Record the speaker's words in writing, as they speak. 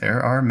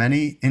there are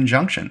many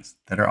injunctions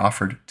that are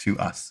offered to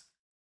us.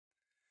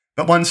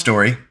 But one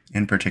story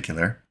in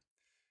particular,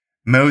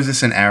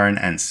 Moses and Aaron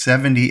and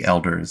 70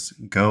 elders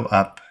go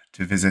up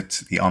to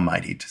visit the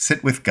Almighty, to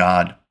sit with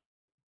God,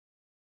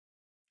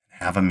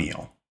 have a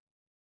meal.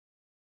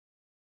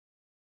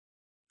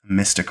 A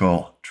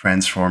mystical,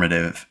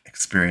 transformative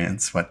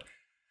experience, what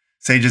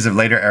sages of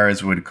later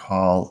eras would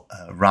call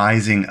a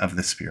rising of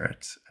the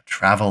Spirit, a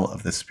travel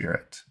of the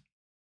Spirit.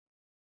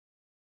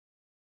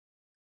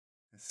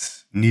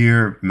 This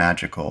near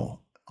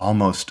magical,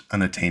 almost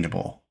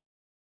unattainable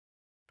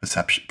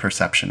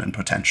perception and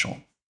potential.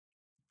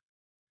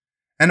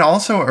 And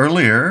also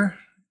earlier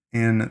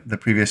in the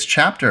previous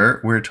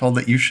chapter, we're told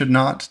that you should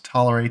not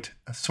tolerate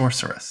a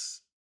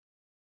sorceress,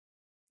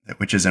 that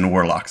witches and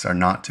warlocks are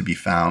not to be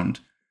found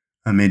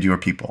amid your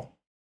people.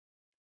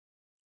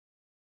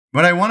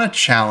 What I want to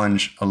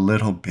challenge a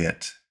little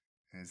bit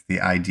is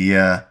the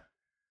idea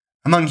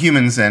among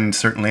humans and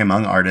certainly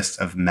among artists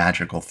of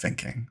magical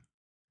thinking,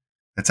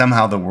 that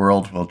somehow the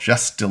world will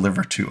just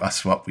deliver to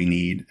us what we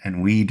need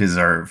and we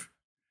deserve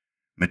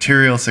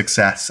material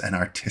success and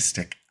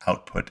artistic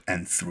output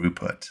and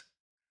throughput.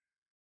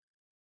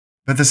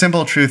 But the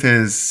simple truth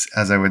is,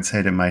 as I would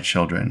say to my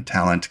children,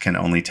 talent can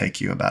only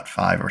take you about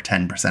 5 or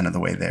 10% of the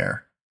way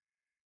there.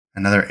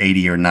 Another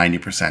 80 or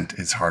 90%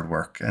 is hard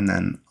work, and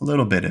then a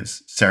little bit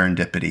is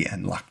serendipity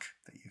and luck,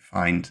 that you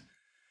find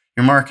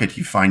your market,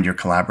 you find your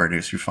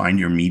collaborators, you find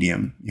your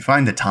medium, you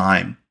find the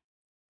time.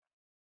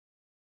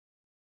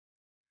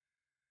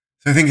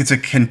 So I think it's a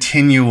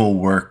continual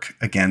work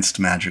against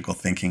magical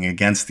thinking,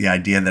 against the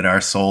idea that our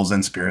souls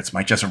and spirits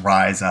might just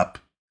rise up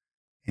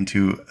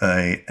into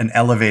an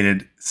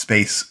elevated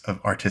space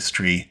of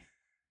artistry,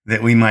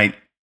 that we might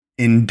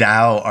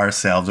endow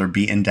ourselves or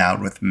be endowed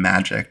with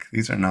magic.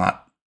 These are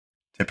not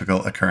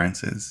typical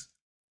occurrences.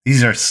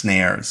 These are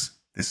snares,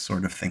 this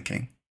sort of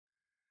thinking.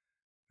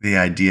 The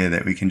idea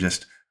that we can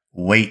just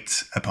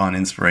wait upon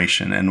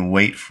inspiration and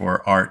wait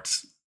for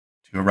art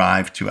to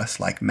arrive to us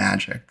like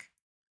magic.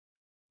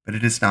 But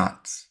it is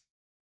not.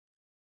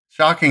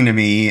 Shocking to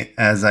me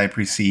as I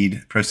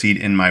proceed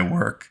in my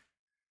work,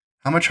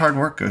 how much hard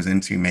work goes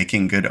into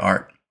making good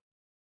art.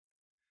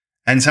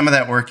 And some of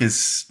that work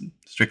is,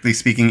 strictly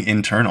speaking,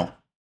 internal.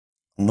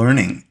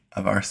 Learning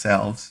of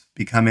ourselves,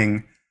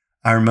 becoming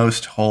our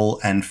most whole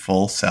and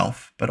full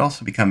self, but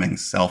also becoming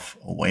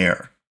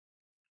self-aware.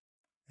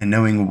 And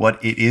knowing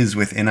what it is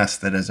within us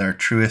that is our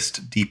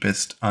truest,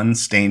 deepest,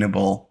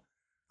 unstainable,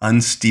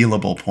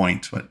 unstealable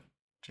point, what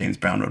James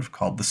Brown would have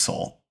called the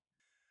soul.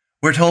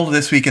 We're told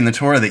this week in the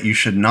Torah that you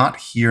should not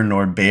hear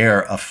nor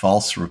bear a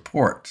false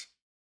report,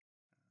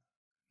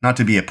 not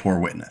to be a poor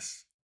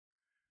witness,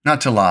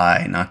 not to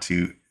lie, not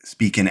to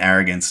speak in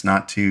arrogance,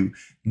 not to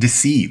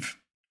deceive.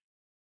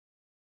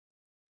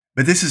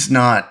 But this is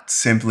not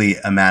simply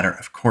a matter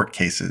of court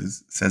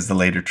cases, says the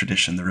later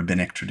tradition, the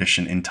rabbinic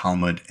tradition in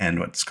Talmud and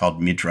what's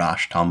called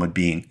Midrash, Talmud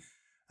being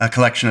a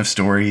collection of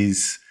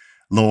stories,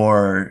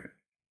 lore,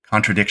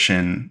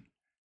 contradiction,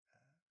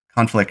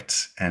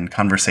 conflict, and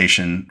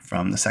conversation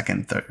from the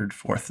 2nd, 3rd,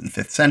 4th, and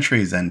 5th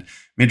centuries, and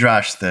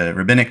Midrash, the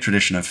rabbinic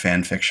tradition of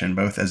fan fiction,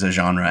 both as a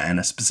genre and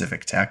a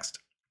specific text.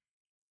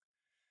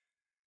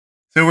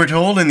 So we're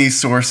told in these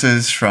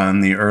sources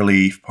from the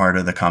early part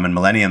of the Common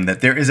Millennium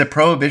that there is a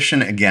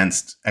prohibition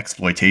against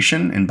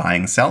exploitation in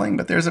buying and selling,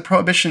 but there's a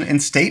prohibition in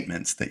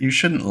statements that you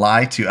shouldn't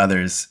lie to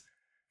others,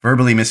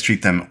 verbally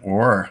mistreat them,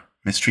 or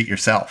mistreat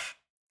yourself.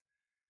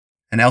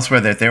 And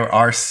elsewhere that there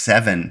are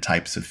 7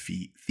 types of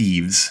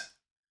thieves,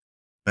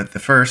 but the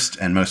first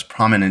and most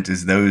prominent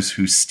is those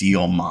who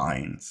steal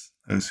minds,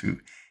 those who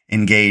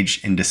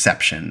engage in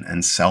deception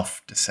and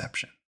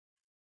self-deception.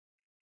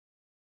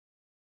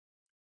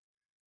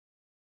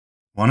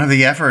 One of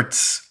the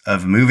efforts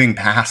of moving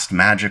past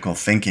magical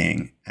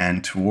thinking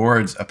and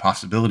towards a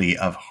possibility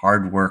of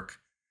hard work,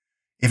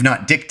 if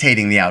not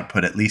dictating the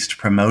output, at least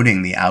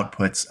promoting the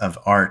outputs of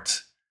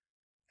art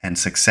and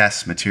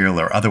success, material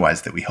or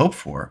otherwise, that we hope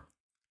for,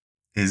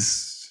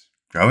 is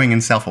growing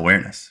in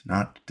self-awareness,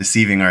 not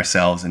deceiving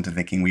ourselves into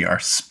thinking we are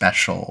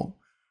special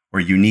or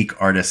unique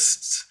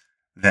artists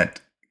that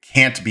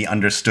can't be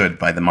understood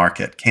by the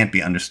market, can't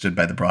be understood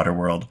by the broader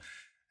world.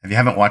 If you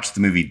haven't watched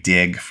the movie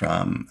Dig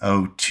from,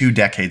 2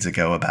 decades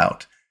ago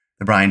about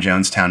the Brian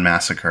Jonestown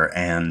Massacre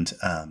and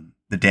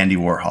the Dandy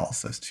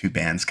Warhols, those 2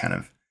 bands kind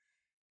of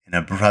in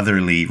a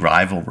brotherly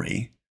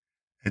rivalry,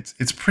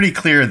 it's pretty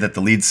clear that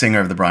the lead singer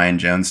of the Brian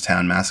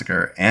Jonestown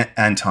Massacre,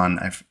 Anton,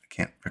 I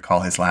can't recall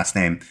his last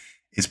name,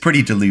 is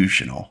pretty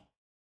delusional,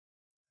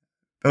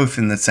 both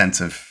in the sense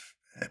of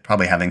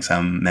probably having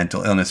some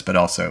mental illness, but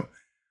also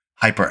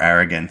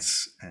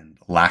hyper-arrogance and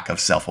lack of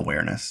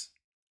self-awareness.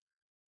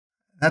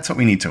 That's what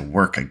we need to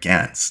work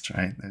against,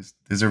 right?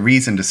 There's a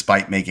reason,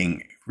 despite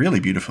making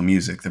really beautiful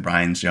music, the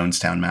Brian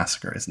Jonestown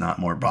Massacre is not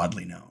more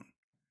broadly known.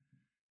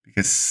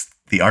 Because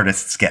the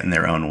artists get in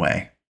their own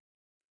way,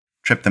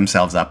 trip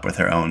themselves up with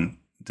their own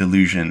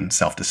delusion,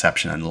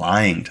 self-deception, and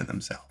lying to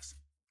themselves.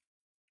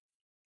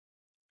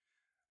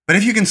 But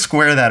if you can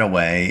square that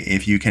away,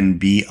 if you can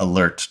be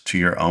alert to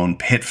your own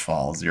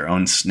pitfalls, your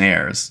own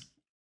snares,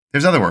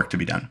 there's other work to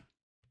be done.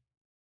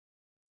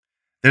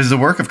 There's the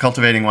work of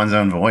cultivating one's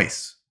own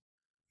voice,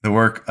 the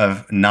work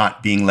of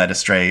not being led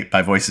astray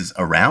by voices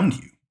around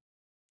you,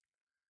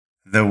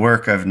 the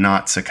work of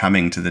not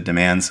succumbing to the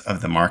demands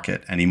of the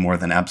market any more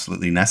than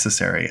absolutely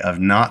necessary,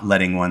 of not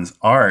letting one's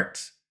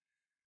art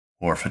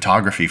or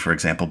photography, for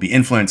example, be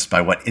influenced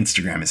by what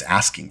Instagram is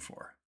asking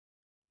for,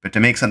 but to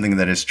make something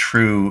that is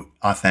true,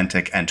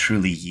 authentic, and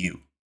truly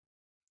you.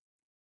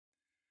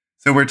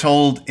 So we're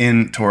told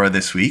in Torah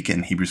this week,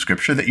 in Hebrew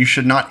scripture, that you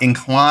should not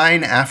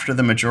incline after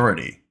the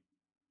majority.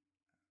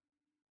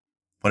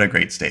 What a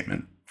great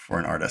statement for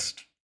an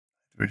artist.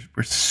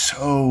 We're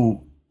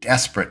so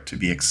desperate to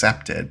be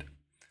accepted,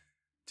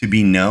 to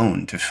be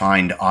known, to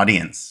find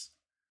audience,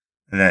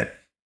 that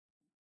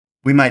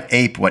we might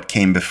ape what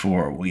came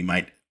before. We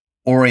might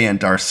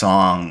orient our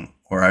song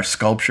or our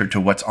sculpture to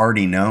what's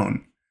already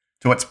known,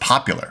 to what's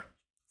popular,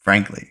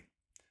 frankly.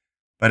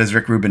 But as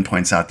Rick Rubin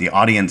points out, the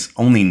audience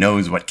only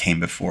knows what came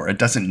before. It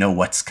doesn't know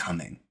what's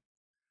coming.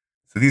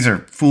 So these are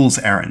fool's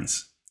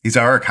errands. These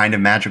are a kind of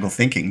magical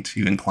thinking,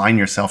 to incline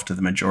yourself to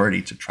the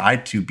majority, to try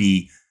to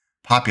be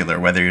popular,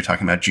 whether you're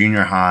talking about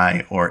junior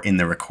high or in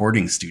the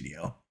recording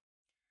studio.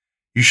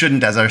 You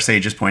shouldn't, as our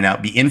sages point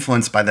out, be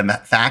influenced by the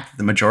fact that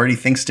the majority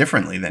thinks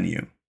differently than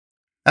you.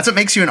 That's what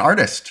makes you an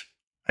artist,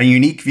 a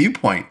unique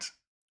viewpoint,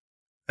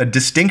 a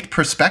distinct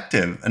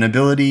perspective, an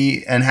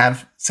ability and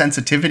have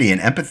sensitivity and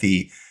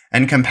empathy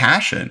and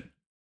compassion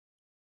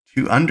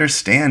to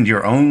understand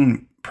your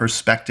own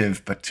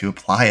perspective, but to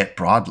apply it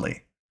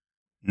broadly,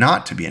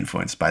 not to be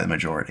influenced by the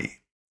majority.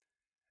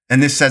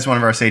 And this, says one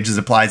of our sages,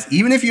 applies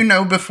even if you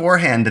know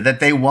beforehand that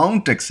they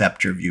won't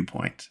accept your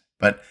viewpoint,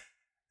 but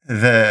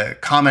the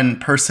common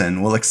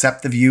person will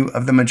accept the view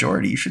of the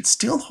majority. You should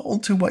still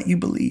hold to what you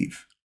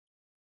believe.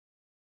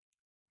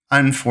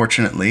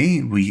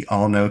 Unfortunately, we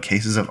all know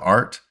cases of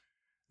art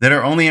that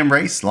are only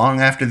embraced long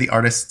after the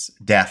artist's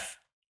death.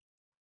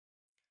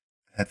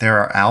 That there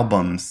are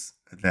albums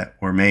that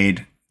were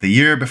made the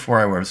year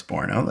before I was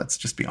born. Oh, let's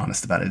just be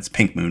honest about it. It's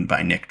Pink Moon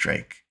by Nick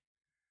Drake.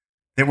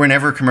 They were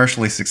never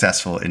commercially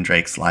successful in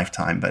Drake's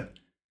lifetime, but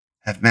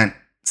have meant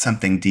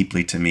something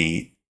deeply to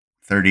me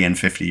 30 and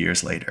 50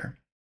 years later.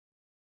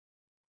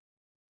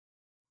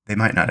 They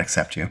might not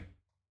accept you.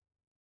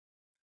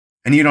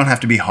 And you don't have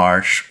to be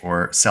harsh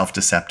or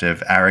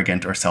self-deceptive,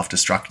 arrogant, or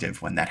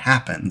self-destructive when that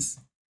happens.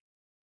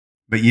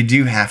 But you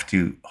do have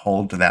to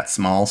hold to that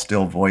small,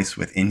 still voice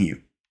within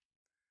you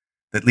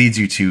that leads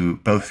you to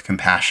both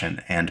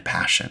compassion and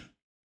passion,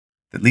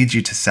 that leads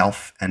you to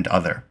self and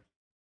other.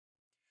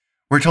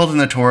 We're told in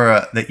the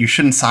Torah that you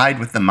shouldn't side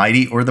with the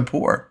mighty or the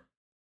poor,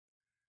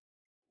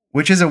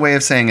 which is a way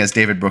of saying, as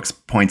David Brooks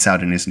points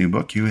out in his new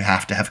book, you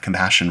have to have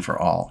compassion for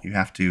all. You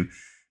have to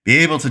be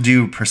able to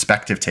do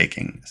perspective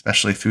taking,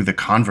 especially through the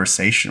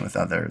conversation with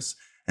others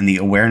and the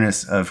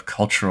awareness of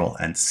cultural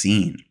and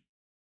scene.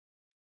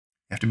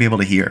 You have to be able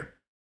to hear.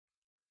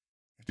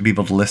 You have to be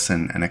able to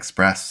listen and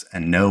express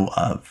and know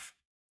of.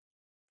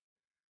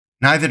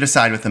 Neither to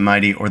side with the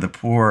mighty or the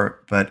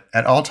poor, but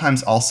at all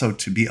times also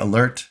to be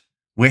alert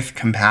with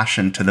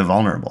compassion to the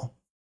vulnerable.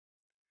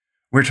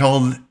 We're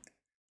told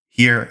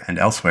here and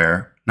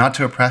elsewhere not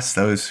to oppress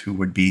those who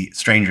would be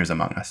strangers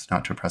among us,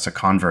 not to oppress a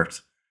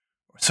convert,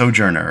 or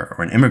sojourner,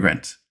 or an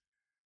immigrant,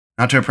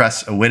 not to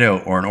oppress a widow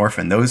or an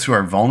orphan, those who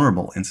are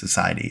vulnerable in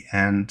society.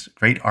 And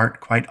great art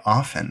quite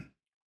often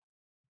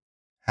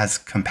has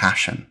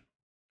compassion,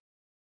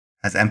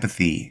 has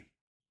empathy,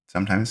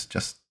 sometimes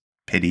just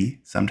pity,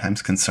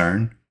 sometimes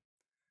concern,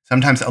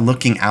 sometimes a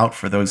looking out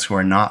for those who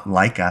are not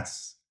like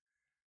us,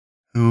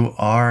 who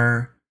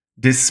are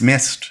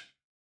dismissed,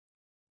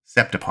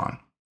 stepped upon.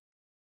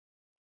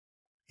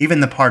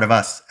 Even the part of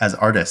us as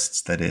artists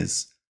that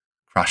is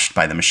crushed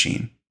by the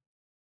machine.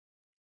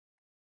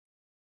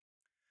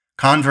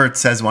 Converts,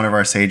 says one of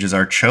our sages,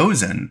 are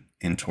chosen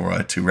in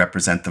Torah to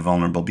represent the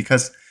vulnerable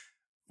because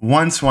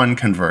once one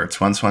converts,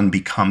 once one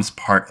becomes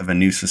part of a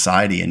new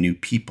society, a new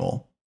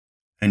people,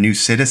 a new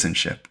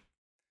citizenship,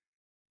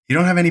 you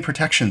don't have any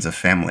protections of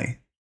family,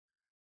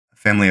 a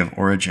family of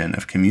origin,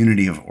 of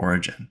community of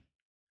origin.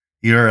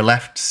 You are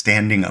left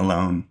standing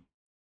alone.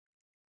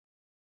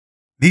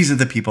 These are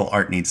the people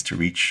art needs to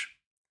reach.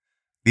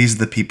 These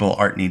are the people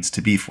art needs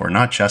to be for,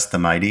 not just the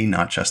mighty,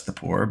 not just the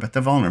poor, but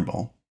the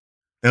vulnerable,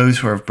 those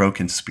who are of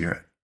broken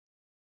spirit,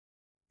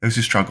 those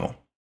who struggle.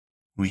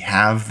 We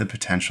have the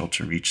potential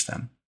to reach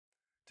them,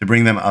 to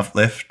bring them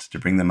uplift, to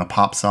bring them a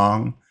pop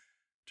song,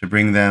 to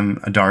bring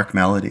them a dark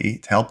melody,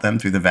 to help them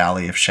through the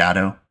valley of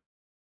shadow,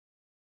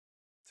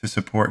 to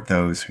support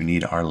those who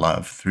need our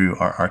love through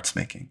our arts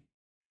making.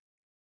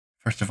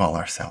 First of all,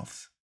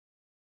 ourselves.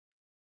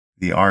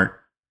 The art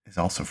is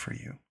also for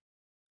you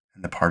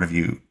and the part of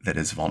you that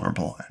is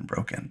vulnerable and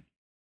broken.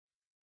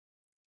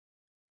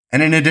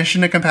 And in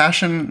addition to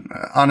compassion,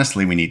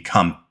 honestly, we need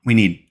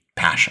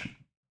passion.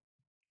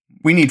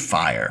 We need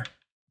fire.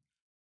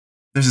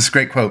 There's this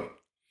great quote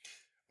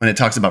when it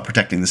talks about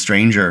protecting the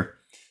stranger.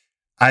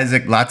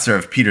 Isaac Latzer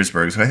of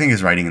Petersburg, who I think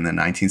is writing in the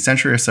 19th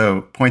century or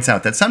so, points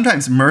out that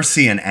sometimes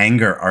mercy and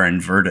anger are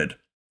inverted,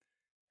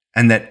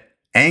 and that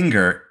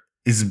anger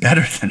is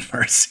better than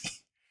mercy.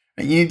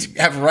 You need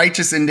to have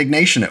righteous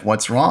indignation at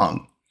what's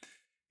wrong.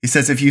 He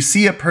says, if you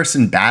see a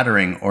person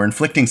battering or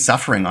inflicting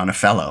suffering on a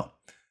fellow,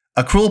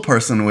 a cruel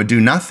person would do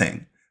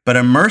nothing, but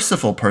a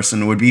merciful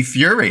person would be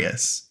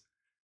furious.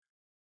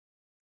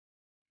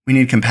 We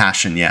need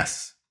compassion,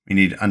 yes. We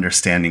need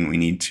understanding. We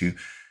need to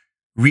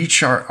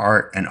reach our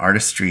art and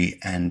artistry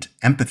and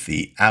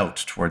empathy out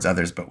towards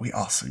others, but we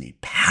also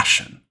need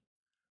passion.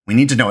 We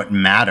need to know it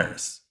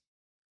matters.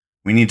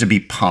 We need to be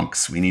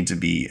punks. We need to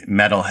be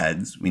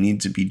metalheads. We need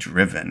to be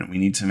driven. We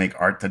need to make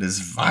art that is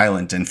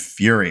violent and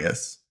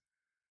furious,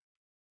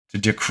 to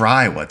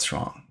decry what's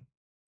wrong.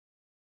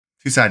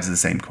 Two sides of the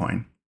same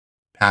coin,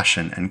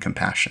 passion and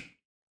compassion.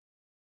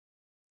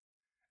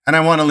 And I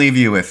want to leave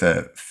you with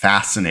a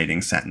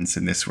fascinating sentence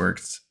in this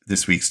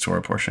week's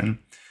Torah portion.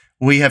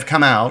 We have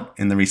come out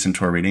in the recent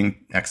Torah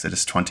reading,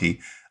 Exodus 20,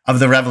 of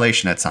the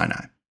revelation at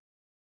Sinai.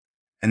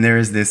 And there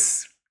is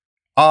this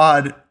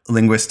odd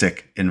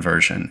linguistic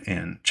inversion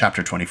in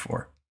chapter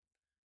 24.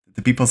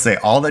 The people say,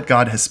 all that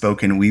God has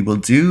spoken, we will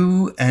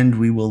do and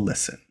we will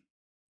listen.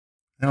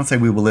 They don't say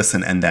we will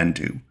listen and then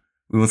do.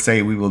 We will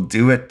say we will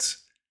do it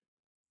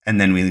and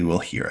then we will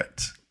hear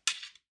it.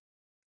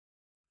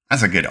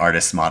 That's a good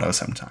artist's motto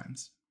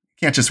sometimes.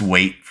 You can't just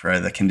wait for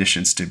the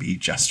conditions to be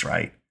just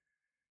right.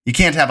 You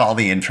can't have all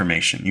the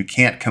information. You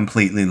can't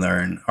completely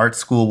learn. Art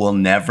school will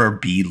never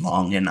be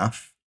long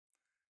enough.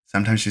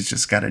 Sometimes you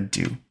just got to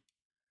do.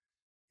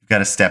 You've got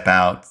to step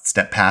out,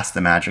 step past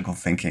the magical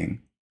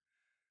thinking,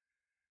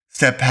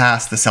 step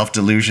past the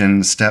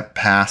self-delusion, step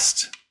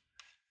past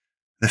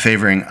the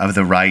favoring of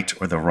the right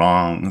or the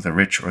wrong, the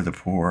rich or the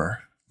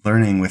poor,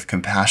 learning with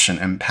compassion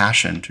and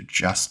passion to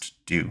just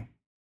do,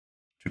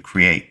 to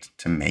create,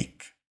 to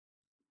make.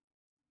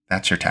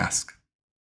 That's your task.